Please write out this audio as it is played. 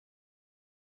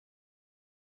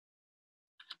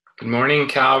Good morning,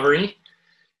 Calvary.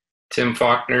 Tim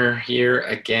Faulkner here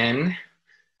again.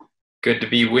 Good to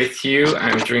be with you.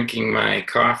 I'm drinking my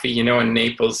coffee. You know, in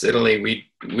Naples, Italy,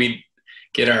 we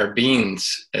get our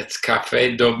beans. It's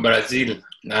Café do Brasil.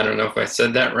 I don't know if I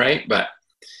said that right, but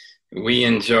we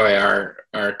enjoy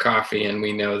our coffee, and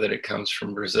we know that it comes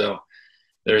from Brazil.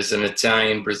 There's an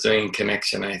Italian-Brazilian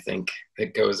connection, I think,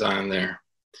 that goes on there.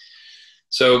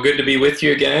 So good to be with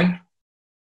you again.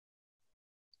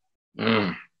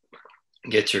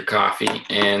 Get your coffee,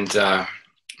 and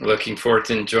looking forward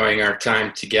to enjoying our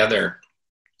time together.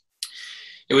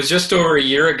 It was just over a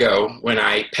year ago when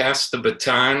I passed the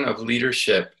baton of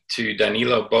leadership to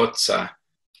Danilo Bozza,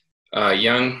 a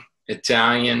young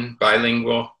Italian,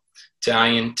 bilingual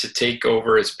Italian, to take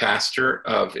over as pastor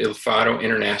of Il Faro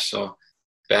International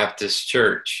Baptist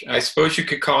Church. I suppose you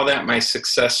could call that my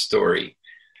success story.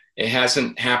 It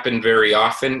hasn't happened very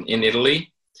often in Italy.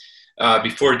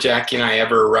 Before Jackie and I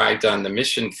ever arrived on the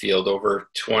mission field over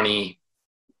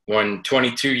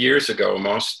 22 years ago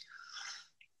almost,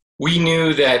 we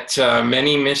knew that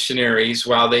many missionaries,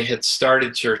 while they had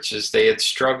started churches, they had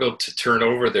struggled to turn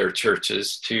over their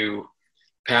churches to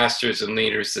pastors and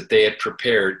leaders that they had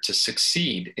prepared to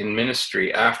succeed in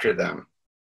ministry after them.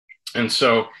 And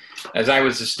so, as I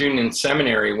was a student in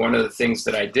seminary, one of the things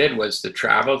that I did was to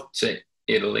travel to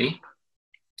Italy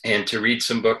and to read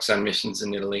some books on missions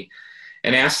in Italy,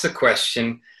 and ask the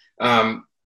question,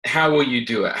 how will you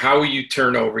do it? How will you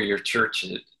turn over your church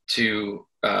to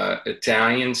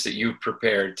Italians that you've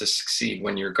prepared to succeed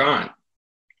when you're gone?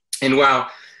 And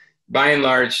while, by and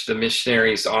large, the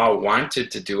missionaries all wanted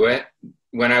to do it,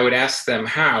 when I would ask them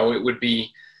how, it would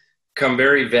become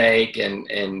very vague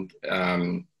and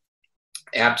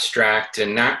abstract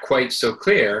and not quite so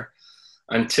clear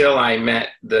until I met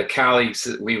the colleagues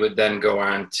that we would then go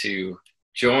on to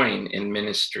join in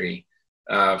ministry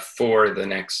for the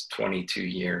next 22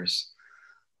 years.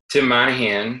 Tim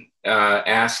Monahan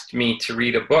asked me to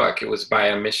read a book. It was by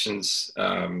a missions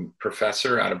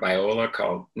professor out of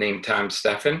Biola named Tom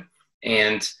Steffen.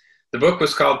 And the book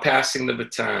was called Passing the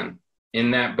Baton.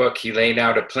 In that book, he laid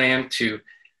out a plan to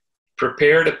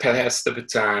prepare to pass the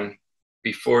baton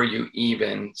before you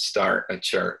even start a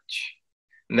church.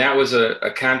 And that was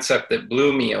a concept that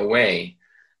blew me away.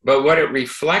 But what it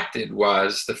reflected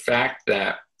was the fact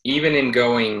that even in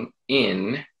going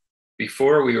in,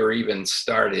 before we were even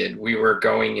started, we were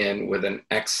going in with an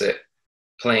exit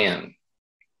plan.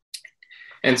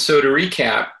 And so to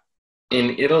recap,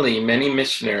 in Italy, many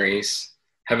missionaries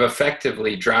have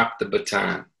effectively dropped the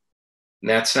baton. And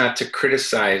that's not to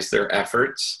criticize their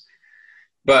efforts,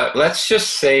 but let's just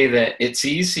say that it's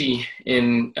easy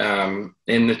in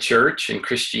the church, in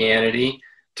Christianity,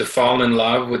 to fall in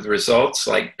love with results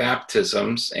like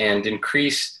baptisms and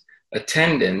increased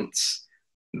attendance,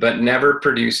 but never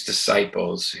produce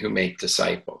disciples who make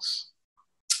disciples.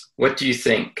 What do you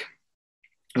think?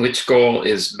 Which goal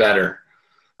is better?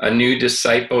 A new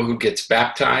disciple who gets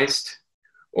baptized,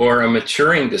 or a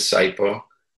maturing disciple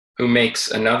who makes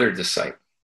another disciple?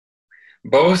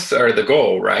 Both are the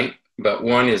goal, right? But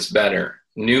one is better.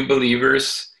 New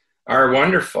believers are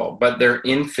wonderful, but they're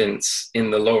infants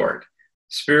in the Lord.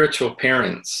 Spiritual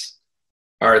parents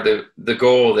are the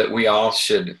goal that we all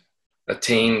should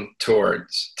attain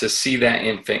towards, to see that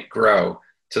infant grow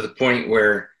to the point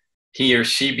where he or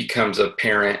she becomes a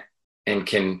parent and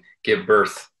can give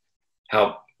birth,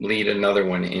 help lead another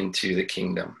one into the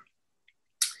kingdom.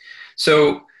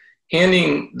 So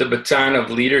handing the baton of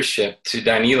leadership to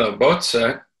Danilo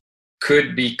Bozza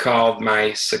could be called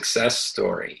my success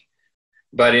story.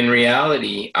 But in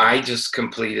reality, I just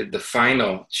completed the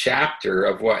final chapter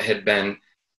of what had been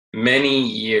many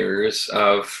years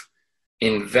of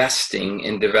investing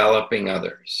in developing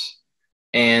others.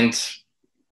 And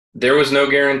there was no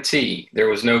guarantee. There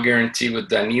was no guarantee with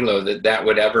Danilo that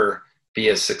would ever be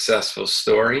a successful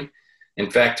story.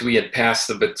 In fact, we had passed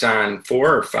the baton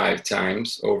 4 or 5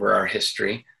 times over our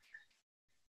history.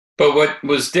 But what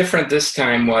was different this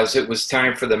time was it was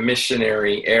time for the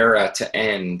missionary era to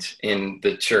end in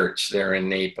the church there in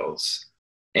Naples.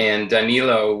 And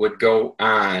Danilo would go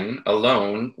on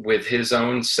alone with his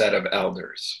own set of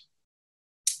elders.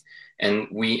 And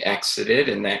we exited,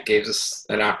 and that gave us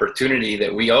an opportunity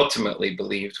that we ultimately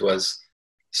believed was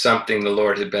something the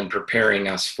Lord had been preparing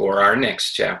us for our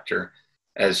next chapter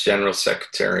as General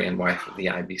Secretary and wife of the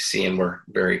IBC, and we're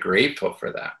very grateful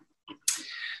for that.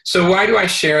 So why do I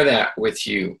share that with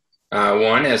you?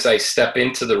 One, as I step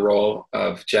into the role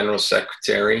of General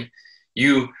Secretary,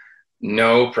 you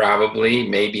know probably,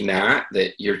 maybe not,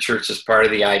 that your church is part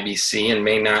of the IBC and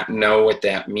may not know what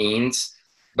that means.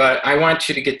 But I want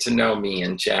you to get to know me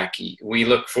and Jackie. We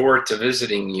look forward to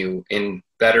visiting you in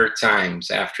better times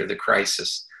after the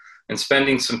crisis and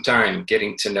spending some time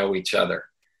getting to know each other.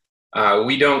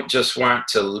 We don't just want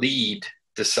to lead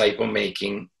disciple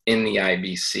making in the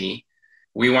IBC.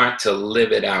 We want to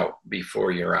live it out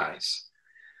before your eyes.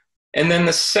 And then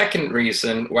the second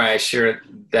reason why I share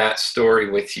that story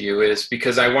with you is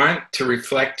because I want to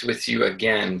reflect with you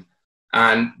again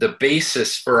on the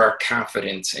basis for our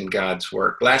confidence in God's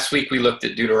work. Last week we looked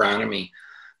at Deuteronomy,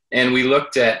 and we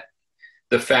looked at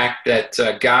the fact that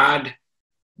God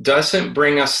doesn't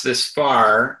bring us this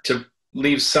far to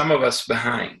leave some of us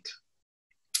behind.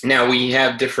 Now, we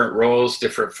have different roles,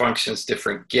 different functions,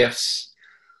 different gifts,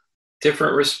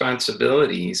 different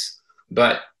responsibilities,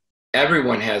 but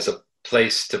everyone has a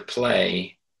place to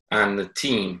play on the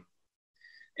team.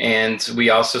 And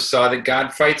we also saw that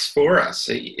God fights for us.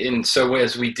 And so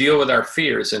as we deal with our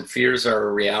fears, and fears are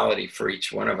a reality for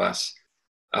each one of us,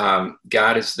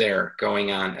 God is there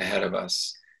going on ahead of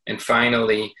us. And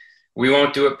finally, we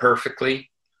won't do it perfectly,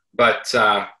 but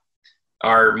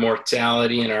our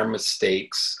mortality and our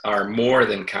mistakes are more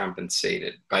than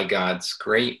compensated by God's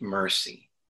great mercy.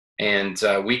 And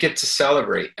we get to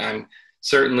celebrate. I'm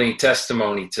certainly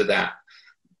testimony to that.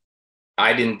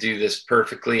 I didn't do this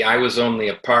perfectly. I was only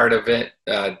a part of it.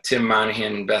 Tim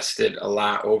Monahan invested a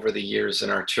lot over the years in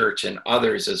our church, and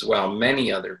others as well,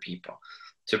 many other people,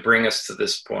 to bring us to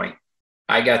this point.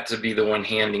 I got to be the one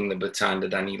handing the baton to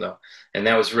Danilo, and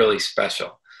that was really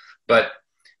special. But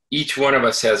each one of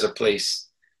us has a place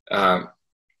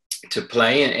to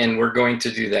play, and we're going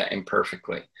to do that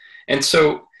imperfectly. And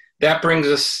so that brings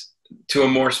us to a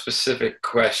more specific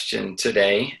question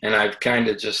today, and I've kind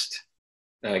of just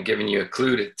given you a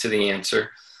clue to the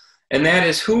answer, and that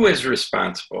is, who is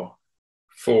responsible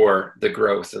for the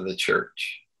growth of the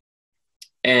church?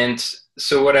 And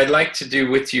so what I'd like to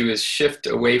do with you is shift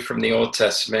away from the Old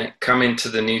Testament, come into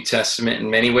the New Testament.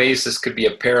 In many ways, this could be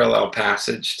a parallel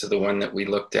passage to the one that we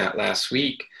looked at last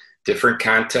week. Different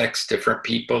context, different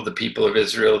people, the people of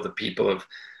Israel, the people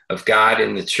of God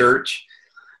in the church,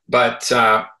 but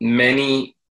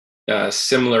many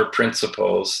similar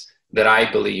principles that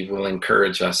I believe will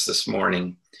encourage us this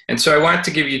morning. And so I want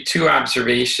to give you two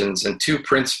observations and two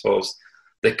principles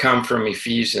that come from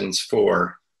Ephesians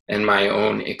 4 and my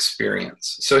own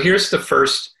experience. So here's the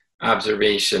first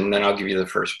observation, then I'll give you the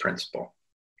first principle.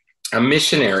 A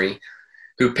missionary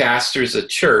who pastors a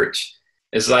church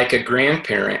is like a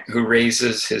grandparent who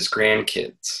raises his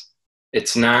grandkids.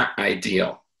 It's not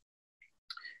ideal.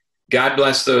 God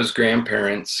bless those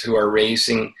grandparents who are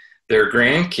raising their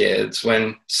grandkids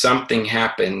when something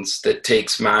happens that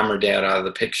takes mom or dad out of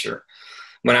the picture.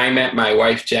 When I met my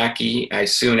wife, Jackie, I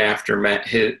soon after met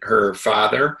her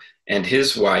father and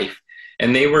his wife,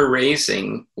 and they were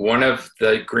raising one of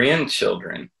the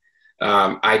grandchildren.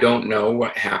 I don't know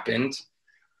what happened.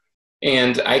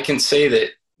 And I can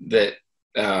say that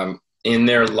in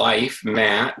their life,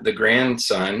 Matt, the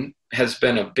grandson, has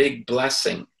been a big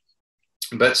blessing.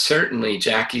 But certainly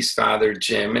Jackie's father,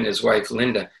 Jim, and his wife,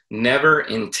 Linda, never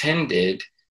intended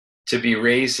to be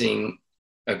raising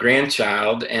a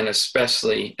grandchild, and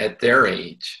especially at their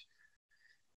age.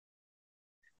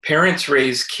 Parents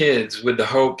raise kids with the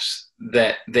hopes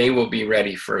that they will be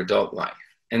ready for adult life,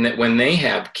 and that when they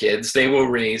have kids, they will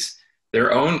raise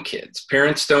their own kids.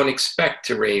 Parents don't expect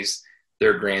to raise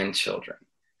their grandchildren.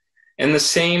 And the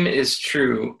same is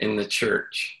true in the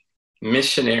church.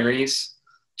 Missionaries,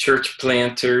 church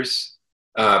planters,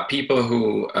 people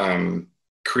who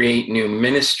create new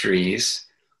ministries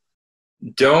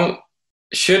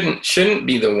shouldn't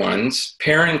be the ones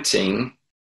parenting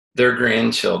their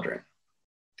grandchildren.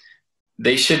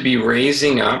 They should be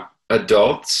raising up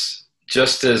adults,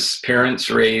 just as parents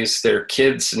raise their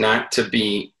kids not to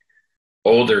be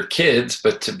older kids,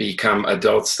 but to become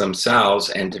adults themselves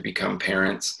and to become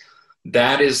parents.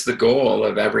 That is the goal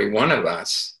of every one of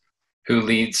us who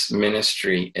leads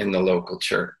ministry in the local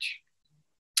church.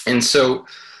 And so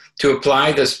to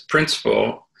apply this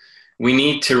principle, we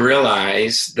need to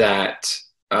realize that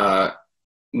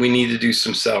we need to do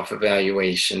some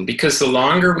self-evaluation, because the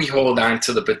longer we hold on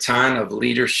to the baton of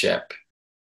leadership,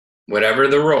 whatever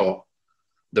the role,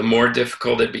 the more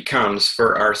difficult it becomes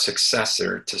for our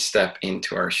successor to step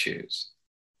into our shoes.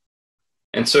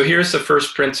 And so here's the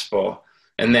first principle,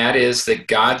 and that is that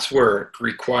God's work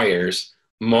requires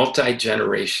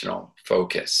multi-generational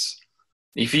focus.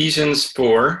 Ephesians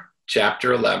 4,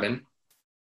 chapter 11.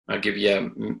 I'll give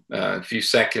you a few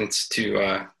seconds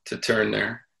to turn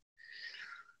there.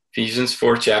 Ephesians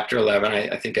 4, chapter 11,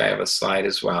 I think I have a slide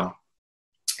as well,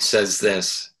 says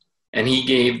this: "And he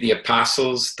gave the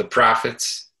apostles, the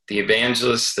prophets, the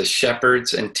evangelists, the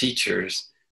shepherds, and teachers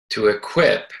to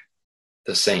equip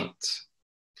the saints.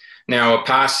 Now,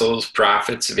 apostles,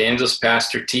 prophets, evangelists,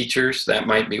 pastor, teachers, that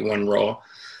might be one role.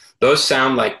 Those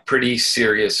sound like pretty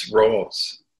serious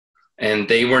roles, and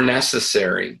they were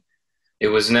necessary. It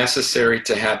was necessary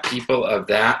to have people of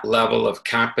that level of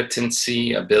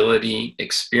competency, ability,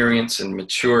 experience, and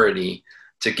maturity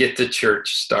to get the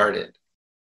church started.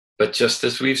 But just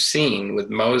as we've seen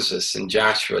with Moses and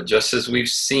Joshua, just as we've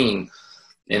seen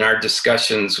in our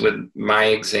discussions with my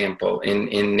example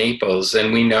in Naples,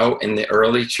 and we know in the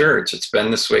early church, it's been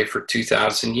this way for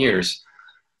 2,000 years,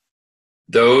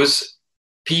 those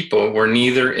people were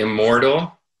neither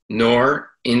immortal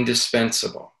nor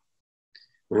indispensable.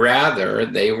 Rather,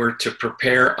 they were to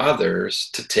prepare others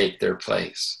to take their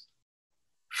place.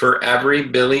 For every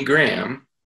Billy Graham,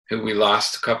 who we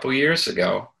lost a couple years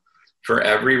ago, for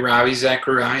every Ravi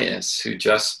Zacharias, who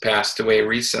just passed away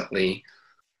recently,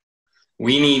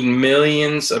 we need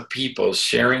millions of people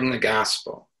sharing the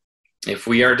gospel if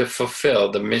we are to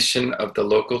fulfill the mission of the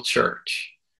local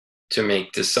church to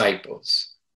make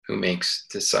disciples who makes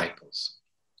disciples.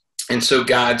 And so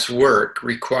God's work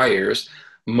requires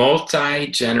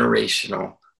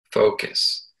multi-generational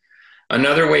focus.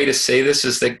 Another way to say this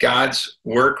is that God's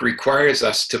work requires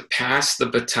us to pass the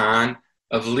baton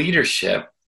of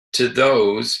leadership to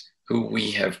those who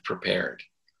we have prepared.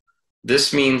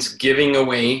 This means giving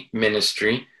away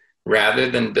ministry rather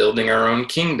than building our own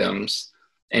kingdoms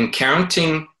and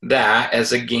counting that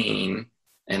as a gain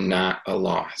and not a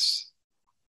loss.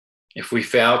 If we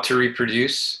fail to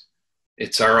reproduce,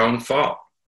 it's our own fault.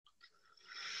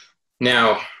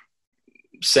 Now,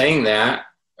 saying that,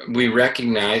 we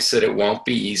recognize that it won't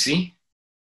be easy.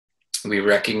 We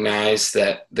recognize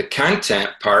that the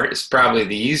content part is probably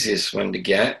the easiest one to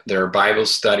get. There are Bible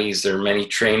studies, there are many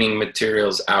training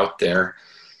materials out there.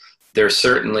 There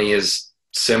certainly is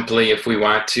simply, if we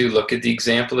want to, look at the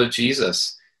example of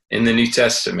Jesus in the New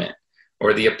Testament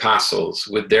or the apostles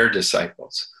with their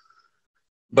disciples.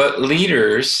 But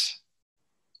leaders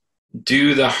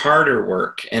do the harder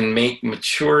work and make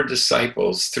mature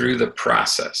disciples through the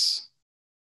process.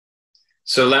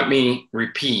 So let me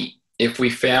repeat. If we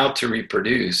fail to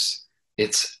reproduce,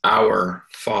 it's our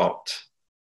fault.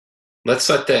 Let's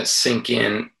let that sink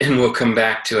in and we'll come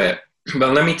back to it.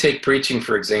 But let me take preaching,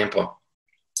 for example.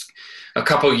 A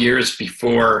couple years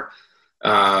before,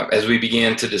 as we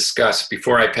began to discuss,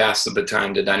 before I passed the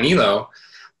baton to Danilo,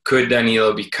 could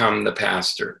Danilo become the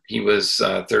pastor? He was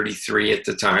 33 at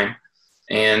the time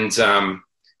and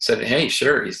said, hey,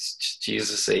 sure, he's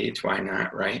Jesus' age, why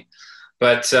not, right?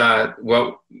 But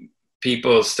what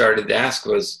people started to ask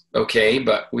was, okay,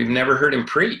 but we've never heard him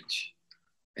preach.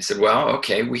 I said, well,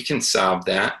 okay, we can solve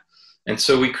that. And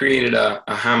so we created a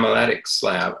homiletics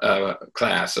lab,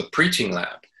 class, a preaching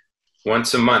lab.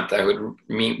 Once a month, I would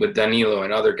meet with Danilo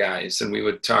and other guys, and we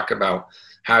would talk about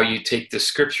how you take the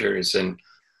scriptures and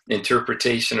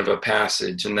interpretation of a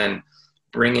passage and then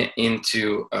bring it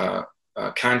into a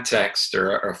context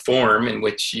or a form in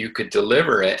which you could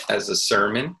deliver it as a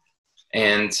sermon.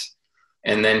 And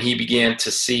then he began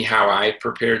to see how I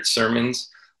prepared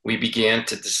sermons. We began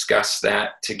to discuss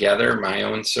that together, my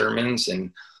own sermons.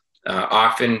 And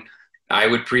often I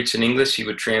would preach in English. He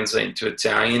would translate into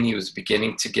Italian. He was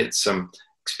beginning to get some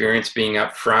experience being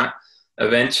up front.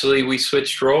 Eventually, we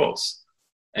switched roles.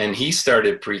 And he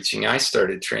started preaching. I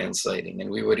started translating. And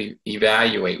we would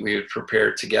evaluate. We would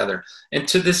prepare together. And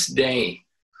to this day,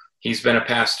 he's been a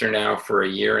pastor now for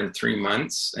 1 year and 3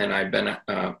 months, and I've been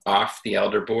off the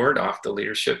elder board, off the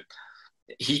leadership.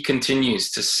 He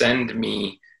continues to send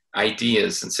me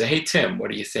ideas and say, hey, Tim, what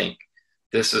do you think?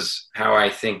 This is how I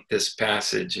think this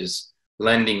passage is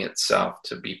lending itself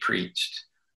to be preached.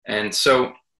 And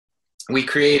so we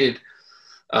created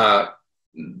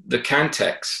the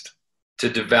context to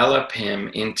develop him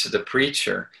into the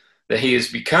preacher that he has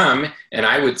become, and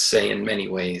I would say in many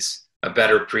ways, a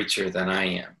better preacher than I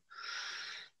am.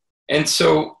 And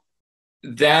so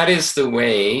that is the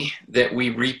way that we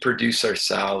reproduce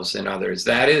ourselves in others.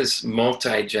 That is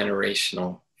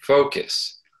multi-generational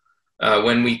focus.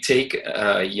 When we take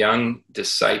a young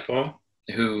disciple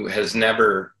who has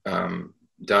never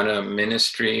done a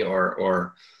ministry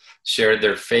or shared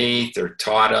their faith or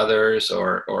taught others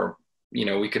or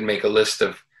we could make a list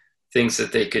of things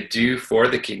that they could do for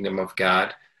the kingdom of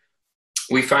God,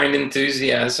 we find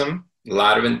enthusiasm, a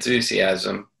lot of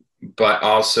enthusiasm, but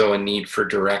also a need for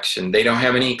direction. They don't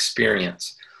have any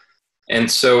experience. And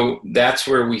so that's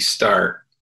where we start.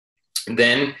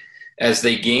 Then as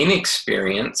they gain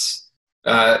experience,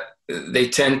 they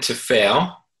tend to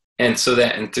fail. And so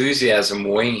that enthusiasm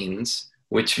wanes.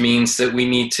 which means that we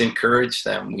need to encourage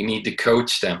them. We need to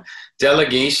coach them.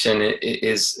 Delegation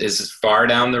is far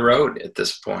down the road at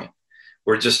this point.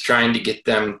 We're just trying to get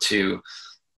them to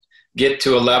get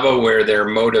to a level where their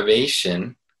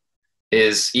motivation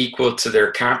is equal to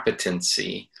their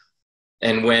competency.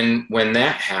 And when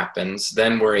that happens,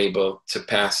 then we're able to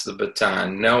pass the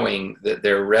baton, knowing that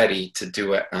they're ready to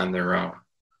do it on their own.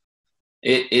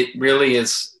 It really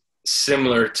is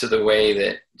similar to the way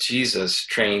that Jesus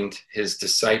trained his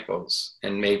disciples.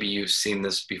 And maybe you've seen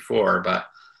this before, but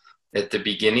at the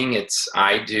beginning, it's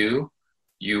I do,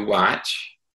 you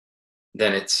watch.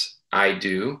 Then it's I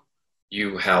do,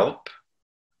 you help.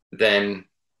 Then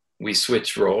we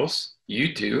switch roles.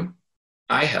 You do,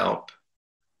 I help.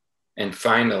 And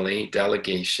finally,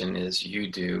 delegation is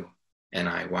you do and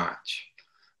I watch.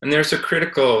 And there's a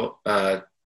critical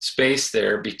space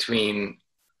there between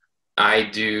I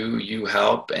do, you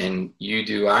help, and you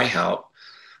do, I help,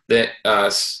 that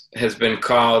has been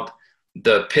called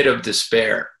the pit of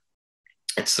despair.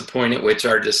 It's the point at which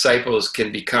our disciples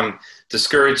can become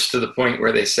discouraged to the point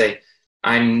where they say,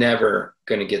 I'm never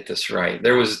going to get this right.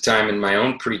 There was a time in my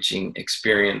own preaching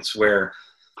experience where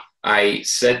I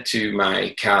said to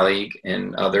my colleague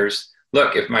and others,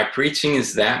 look, if my preaching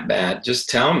is that bad, just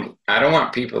tell me. I don't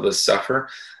want people to suffer.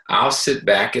 I'll sit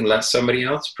back and let somebody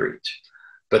else preach.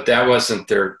 But that wasn't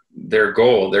their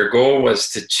goal. Their goal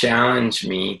was to challenge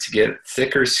me to get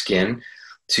thicker skin,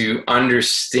 to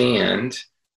understand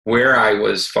where I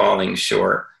was falling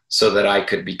short so that I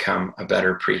could become a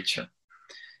better preacher.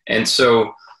 And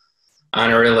so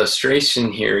on our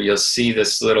illustration here, you'll see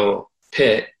this little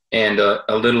pit and a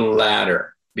little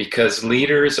ladder, because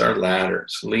leaders are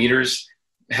ladders. Leaders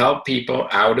help people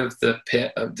out of the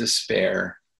pit of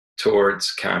despair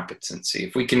towards competency.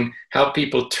 If we can help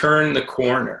people turn the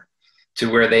corner to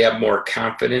where they have more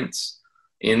confidence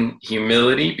in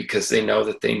humility because they know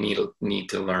that they need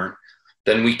to learn,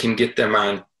 then we can get them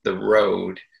on the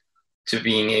road to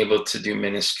being able to do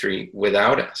ministry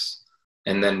without us.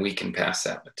 And then we can pass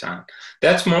that baton.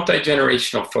 That's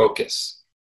multi-generational focus.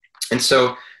 And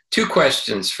so 2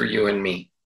 questions for you and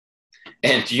me.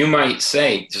 And you might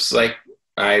say, just like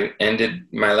I ended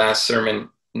my last sermon,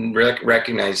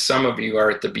 recognize some of you are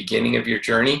at the beginning of your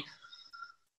journey.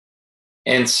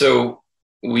 And so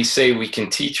we say we can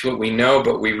teach what we know,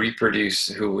 but we reproduce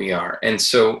who we are. And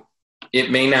so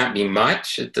it may not be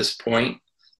much at this point,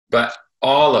 but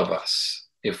all of us,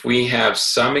 if we have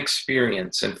some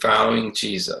experience in following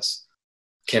Jesus,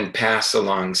 can pass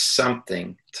along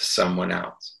something to someone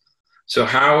else. So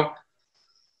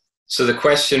the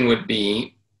question would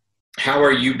be, how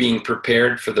are you being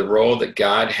prepared for the role that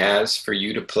God has for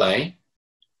you to play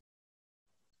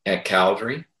at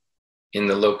Calvary, in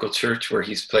the local church where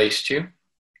he's placed you?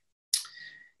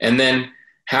 And then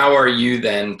how are you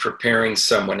then preparing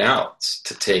someone else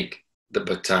to take the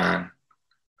baton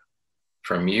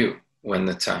from you when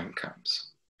the time comes?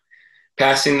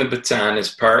 Passing the baton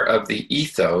is part of the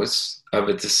ethos of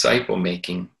a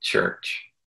disciple-making church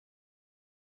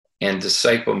and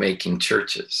disciple-making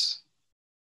churches.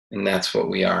 And that's what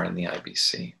we are in the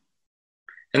IBC.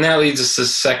 And that leads us to the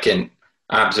second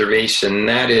observation, and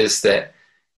that is that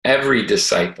every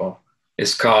disciple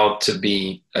is called to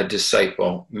be a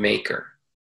disciple maker.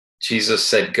 Jesus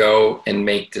said, go and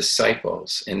make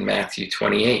disciples in Matthew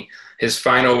 28, his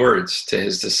final words to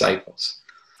his disciples.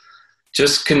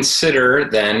 Just consider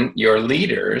then your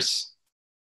leaders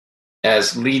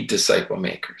as lead disciple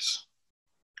makers.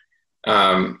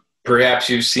 Perhaps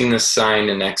you've seen this sign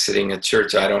in exiting a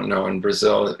church. I don't know in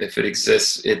Brazil if it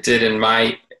exists. It did in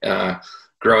my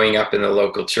growing up in the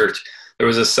local church. There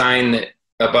was a sign that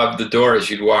above the door as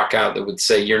you'd walk out that would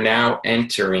say, you're now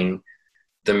entering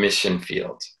the mission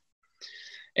field.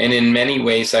 And in many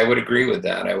ways, I would agree with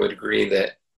that. I would agree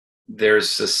that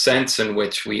there's a sense in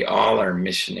which we all are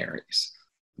missionaries,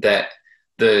 that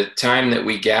the time that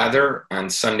we gather on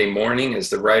Sunday morning, as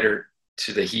the writer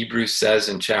to the Hebrews says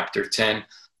in chapter 10,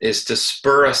 is to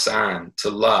spur us on to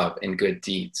love and good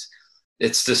deeds.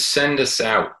 It's to send us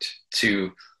out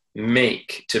to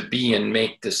be and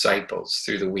make disciples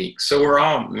through the week. So we're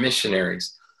all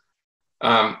missionaries.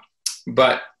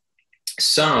 But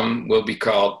some will be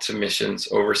called to missions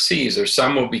overseas, or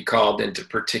some will be called into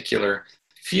particular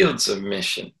fields of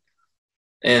mission.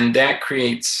 And that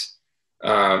creates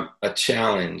a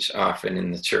challenge often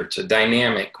in the church, a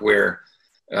dynamic where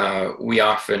we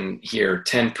often hear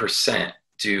 10%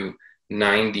 do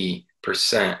 90%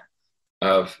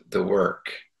 of the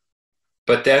work.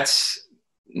 But that's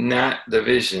not the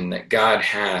vision that God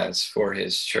has for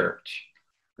his church,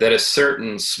 that a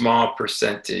certain small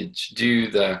percentage do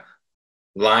the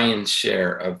lion's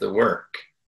share of the work.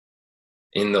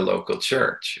 in the local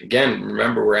church. Again,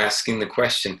 remember, we're asking the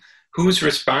question, who's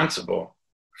responsible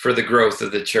for the growth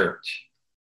of the church?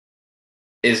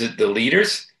 Is it the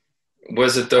leaders?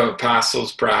 Was it the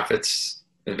apostles, prophets,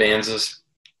 evangelists,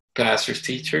 pastors,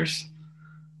 teachers?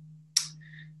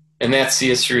 And that's the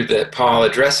issue that Paul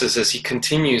addresses as he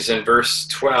continues in verse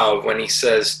 12 when he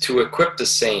says, to equip the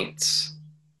saints.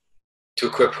 To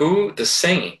equip who? The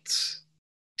saints.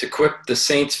 To equip the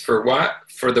saints for what?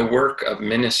 For the work of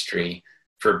ministry,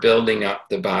 for building up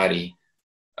the body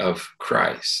of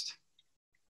Christ.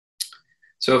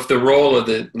 So if the role of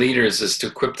the leaders is to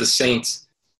equip the saints,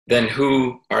 then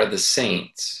who are the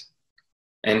saints?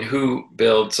 And who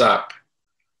builds up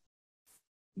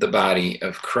the body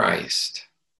of Christ?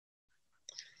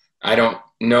 I don't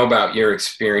know about your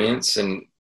experience,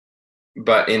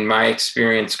 but in my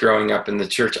experience growing up in the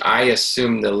church, I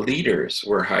assumed the leaders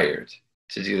were hired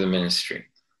to do the ministry.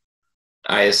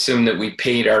 I assumed that we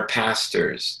paid our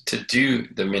pastors to do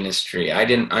the ministry. I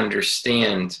didn't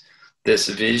understand this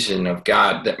vision of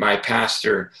God, that my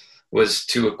pastor was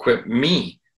to equip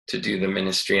me to do the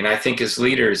ministry. And I think as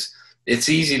leaders, it's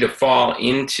easy to fall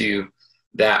into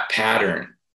that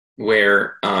pattern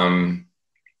where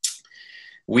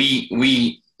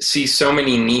we see so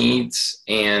many needs,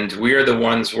 and we're the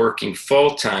ones working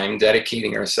full-time,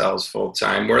 dedicating ourselves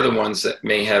full-time. We're the ones that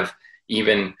may have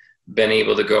even been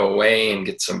able to go away and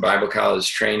get some Bible college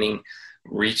training,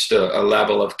 reached a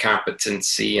level of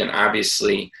competency, and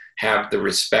obviously have the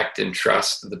respect and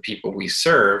trust of the people we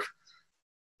serve.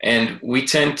 And we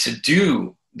tend to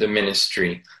do the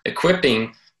ministry.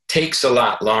 Equipping takes a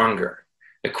lot longer.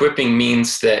 Equipping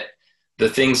means that the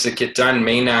things that get done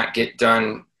may not get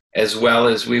done as well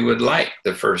as we would like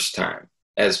the first time,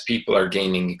 as people are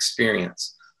gaining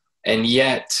experience. And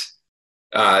yet,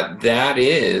 that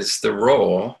is the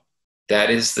role, that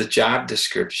is the job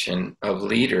description of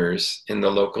leaders in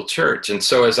the local church. And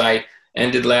so as I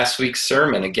ended last week's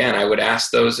sermon, again, I would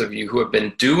ask those of you who have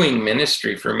been doing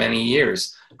ministry for many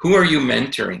years, who are you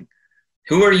mentoring?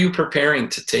 Who are you preparing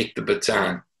to take the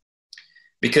baton?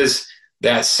 Because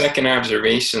that second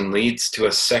observation leads to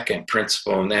a second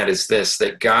principle, and that is this,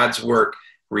 that God's work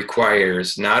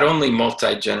requires not only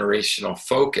multi-generational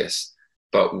focus,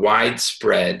 but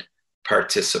widespread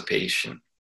participation.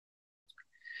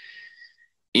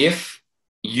 If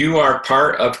you are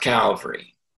part of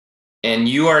Calvary and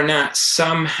you are not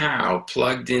somehow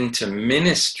plugged into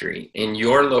ministry in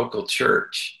your local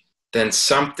church, then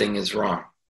something is wrong.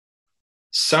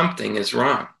 Something is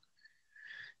wrong.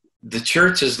 The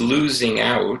church is losing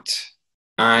out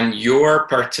on your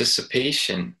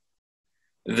participation.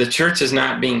 The church is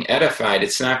not being edified.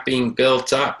 It's not being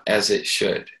built up as it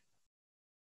should.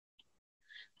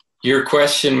 Your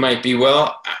question might be,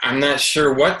 well, I'm not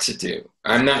sure what to do.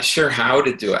 I'm not sure how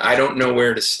to do it. I don't know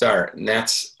where to start. And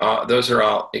those are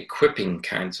all equipping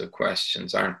kinds of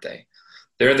questions, aren't they?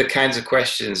 They're the kinds of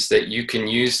questions that you can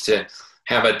use to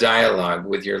have a dialogue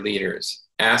with your leaders,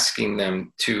 asking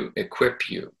them to equip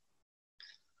you.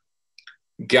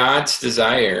 God's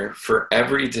desire for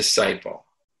every disciple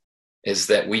is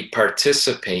that we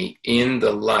participate in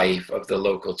the life of the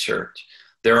local church.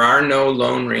 There are no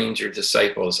Lone Ranger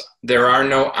disciples. There are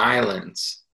no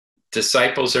islands.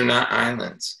 Disciples are not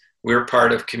islands. We're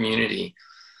part of community.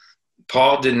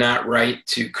 Paul did not write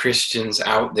to Christians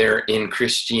out there in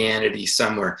Christianity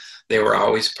somewhere. They were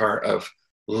always part of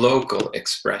local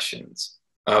expressions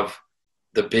of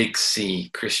the big C,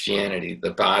 Christianity,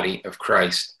 the body of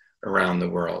Christ around the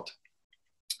world.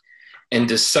 And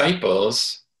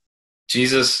disciples,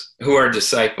 who are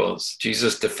disciples?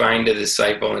 Jesus defined a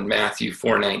disciple in Matthew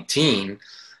 4:19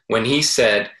 when he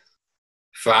said,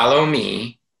 "Follow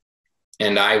me,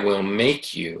 and I will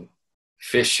make you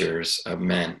fishers of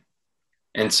men."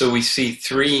 And so we see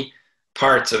three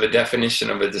parts of a definition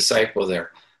of a disciple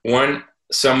there. One,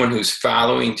 someone who's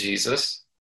following Jesus,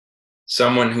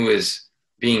 someone who is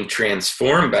being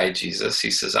transformed by Jesus.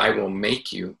 He says, "I will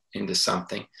make you into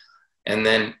something." And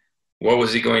then what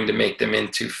was he going to make them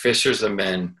into? Fishers of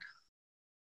men.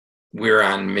 We're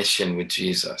on mission with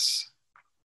Jesus.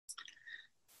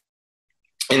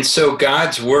 And so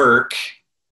God's work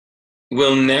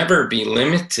will never be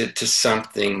limited to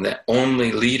something that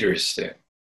only leaders do,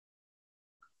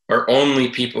 or only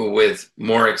people with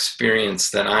more experience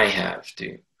than I have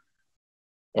do,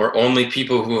 or only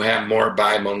people who have more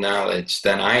Bible knowledge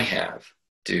than I have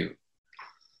do.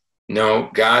 No,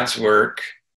 God's work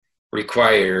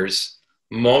requires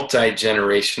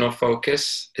multi-generational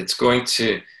focus. It's going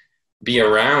to be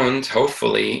around,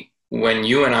 hopefully, when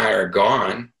you and I are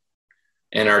gone,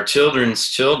 and our children's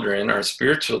children, our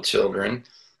spiritual children,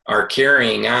 are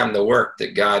carrying on the work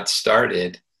that God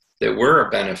started that we're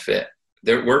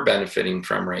benefiting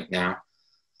from right now.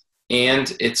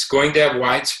 And it's going to have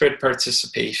widespread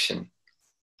participation.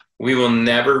 We will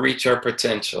never reach our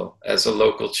potential as a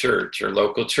local church or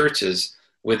local churches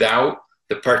without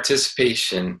the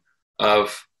participation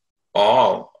of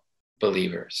all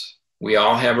believers. We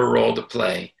all have a role to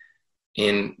play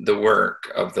in the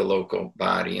work of the local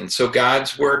body. And so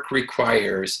God's work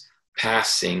requires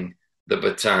passing the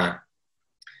baton.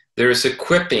 There's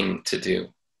equipping to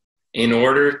do in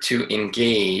order to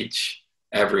engage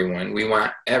everyone. We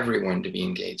want everyone to be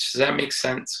engaged. Does that make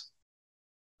sense?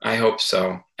 I hope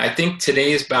so. I think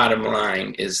today's bottom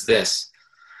line is this,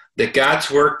 that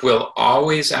God's work will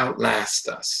always outlast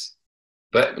us,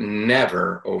 but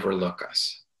never overlook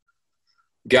us.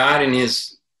 God, in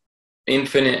his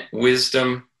infinite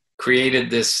wisdom, created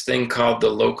this thing called the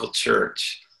local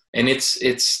church. And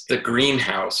it's the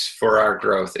greenhouse for our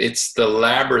growth. It's the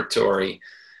laboratory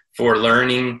for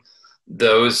learning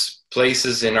those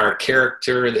places in our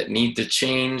character that need to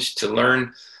change, to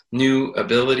learn new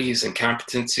abilities and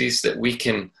competencies that we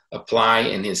can apply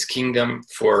in his kingdom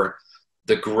for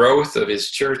the growth of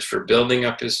his church, for building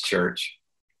up his church.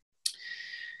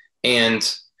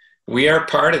 And we are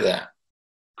part of that.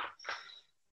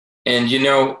 And, you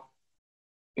know,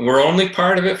 we're only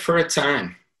part of it for a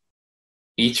time.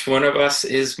 Each one of us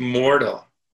is mortal.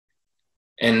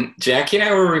 And Jackie and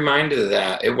I were reminded of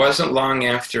that. It wasn't long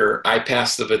after I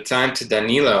passed the baton to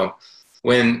Danilo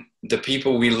when the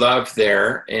people we love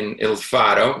there in Il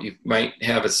Faro, you might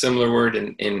have a similar word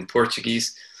in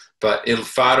Portuguese, but Il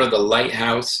Faro, the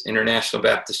Lighthouse International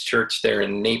Baptist Church there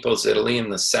in Naples, Italy, in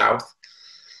the south,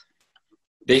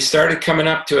 they started coming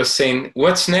up to us saying,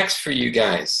 "What's next for you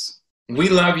guys? We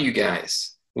love you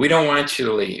guys. We don't want you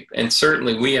to leave." And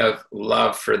certainly we have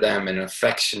love for them and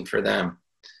affection for them.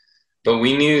 But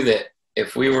we knew that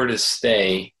if we were to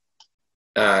stay,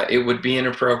 it would be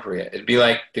inappropriate. It'd be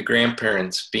like the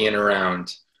grandparents being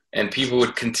around, and people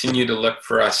would continue to look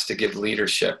for us to give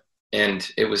leadership. And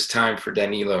it was time for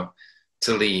Danilo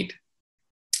to lead.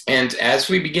 And as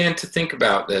we began to think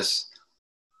about this,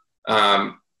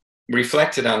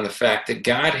 reflected on the fact that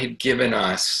God had given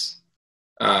us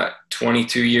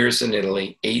 22 years in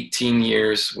Italy, 18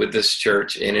 years with this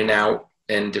church, in and out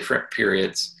in different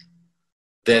periods,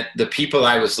 that the people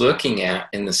I was looking at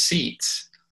in the seats,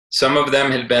 some of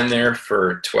them had been there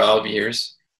for 12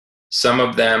 years. Some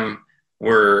of them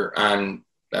were on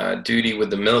duty with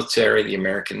the military, the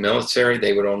American military.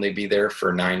 They would only be there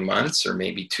for 9 months or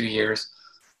maybe 2 years.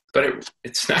 But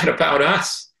it's not about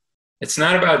us. It's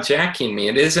not about Jackie and me.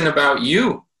 It isn't about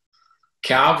you.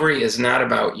 Calvary is not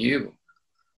about you.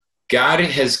 God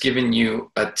has given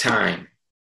you a time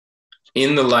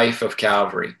in the life of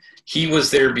Calvary. He was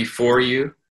there before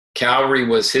you. Calvary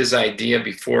was his idea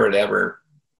before it ever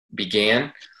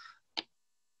began.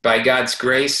 By God's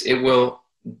grace, it will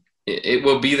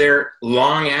be there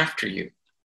long after you.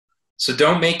 So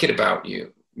don't make it about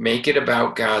you. Make it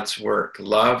about God's work.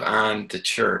 Love on the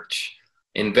church.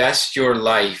 Invest your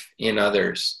life in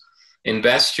others.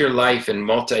 Invest your life in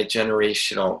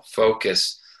multi-generational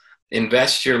focus.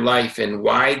 Invest your life in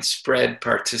widespread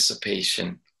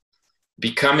participation.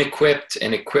 Become equipped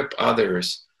and equip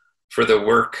others for the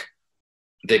work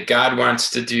that God wants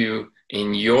to do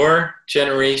in your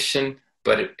generation,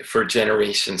 but for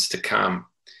generations to come.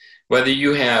 Whether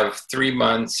you have 3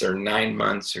 months or 9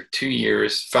 months or 2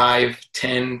 years, 5,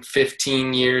 10,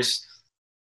 15 years,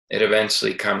 it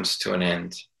eventually comes to an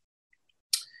end.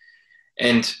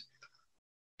 And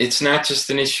it's not just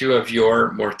an issue of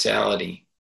your mortality.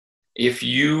 If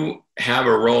you have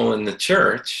a role in the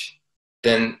church,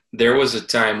 then there was a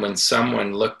time when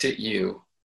someone looked at you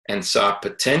and saw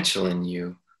potential in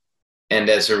you. And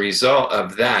as a result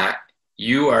of that,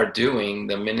 you are doing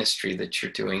the ministry that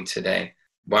you're doing today.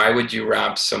 Why would you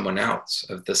rob someone else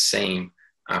of the same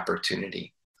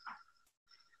opportunity?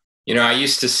 You know, I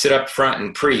used to sit up front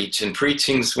and preach, and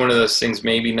preaching is one of those things,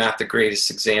 maybe not the greatest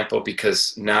example,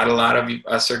 because not a lot of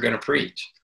us are going to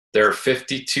preach. There are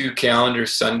 52 calendar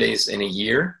Sundays in a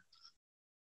year.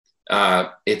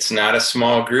 It's not a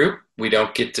small group. We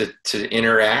don't get to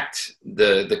interact.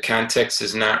 The context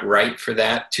is not right for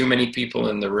that. Too many people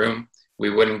in the room. We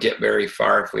wouldn't get very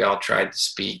far if we all tried to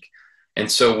speak. And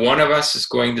so one of us is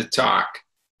going to talk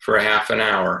for a half an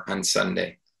hour on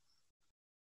Sunday.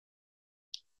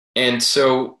 And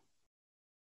so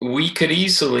we could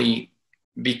easily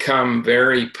become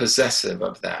very possessive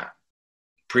of that.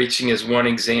 Preaching is one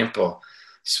example,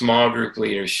 small group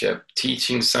leadership,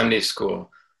 teaching Sunday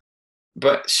school.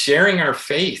 But sharing our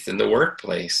faith in the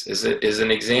workplace is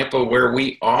an example where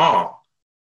we all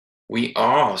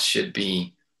should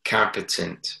be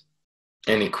competent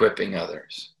and equipping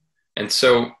others. And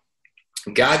so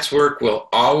God's work will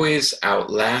always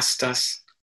outlast us,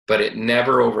 but it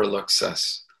never overlooks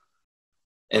us.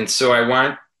 And so I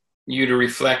want you to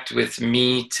reflect with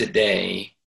me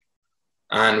today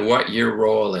on what your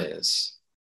role is.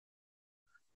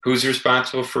 Who's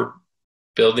responsible for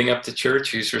building up the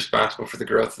church? Who's responsible for the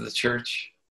growth of the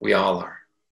church? We all are.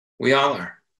 We all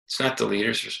are. It's not the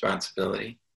leader's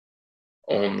responsibility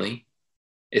only.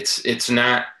 It's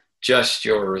not just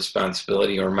your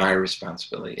responsibility or my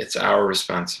responsibility. It's our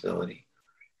responsibility.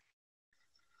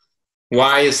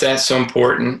 Why is that so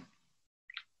important?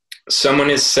 Someone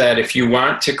has said, if you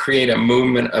want to create a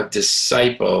movement of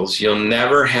disciples, you'll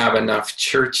never have enough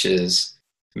churches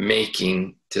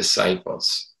making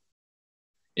disciples.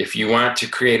 If you want to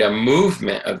create a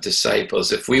movement of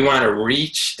disciples, if we want to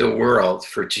reach the world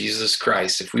for Jesus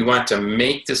Christ, if we want to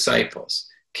make disciples,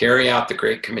 carry out the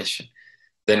Great Commission,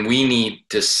 then we need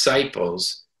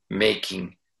disciples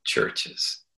making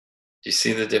churches. Do you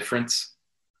see the difference?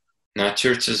 Not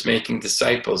churches making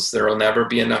disciples. There will never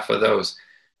be enough of those.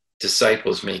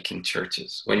 Disciples making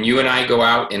churches. When you and I go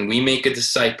out and we make a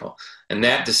disciple, and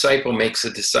that disciple makes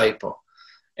a disciple,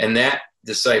 and that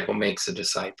disciple makes a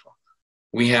disciple,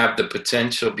 we have the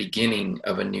potential beginning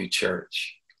of a new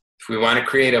church. If we want to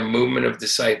create a movement of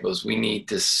disciples, we need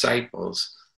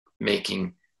disciples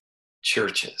making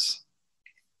churches.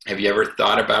 Have you ever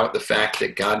thought about the fact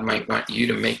that God might want you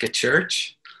to make a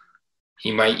church?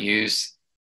 He might use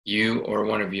you or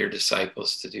one of your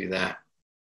disciples to do that.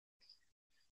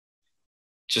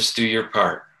 Just do your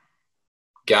part.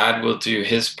 God will do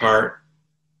his part,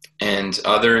 and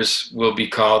others will be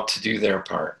called to do their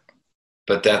part.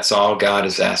 But that's all God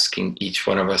is asking each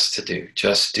one of us to do.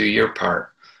 Just do your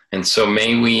part. And so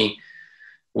may we,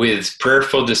 with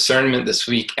prayerful discernment this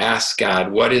week, ask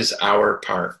God, what is our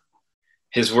part?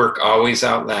 His work always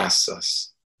outlasts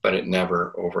us, but it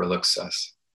never overlooks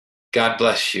us. God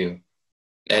bless you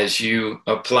as you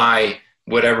apply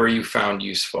whatever you found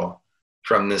useful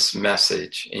from this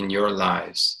message in your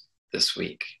lives this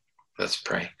week. Let's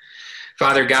pray.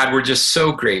 Father God, we're just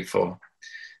so grateful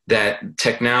that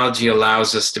technology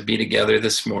allows us to be together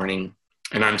this morning.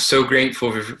 And I'm so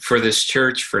grateful for this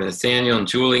church, for Nathaniel and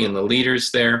Julie and the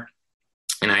leaders there.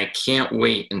 And I can't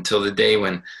wait until the day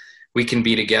when we can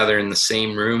be together in the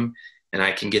same room and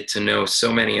I can get to know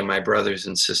so many of my brothers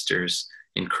and sisters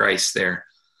in Christ there.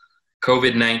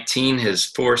 COVID-19 has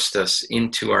forced us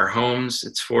into our homes.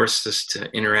 It's forced us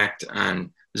to interact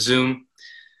on Zoom,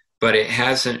 but it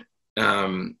hasn't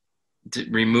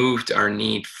removed our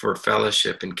need for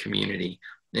fellowship and community.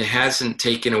 It hasn't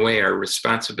taken away our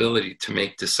responsibility to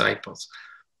make disciples.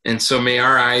 And so may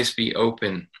our eyes be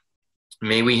open.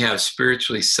 May we have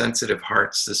spiritually sensitive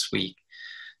hearts this week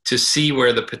to see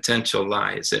where the potential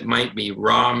lies. It might be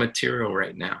raw material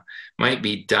right now, might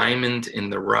be diamond in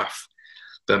the rough,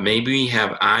 but maybe we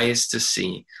have eyes to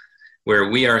see where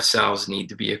we ourselves need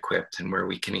to be equipped and where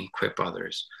we can equip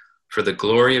others for the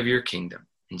glory of your kingdom.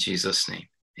 In Jesus' name,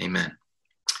 amen.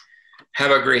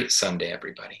 Have a great Sunday,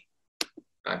 everybody.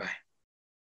 Bye-bye.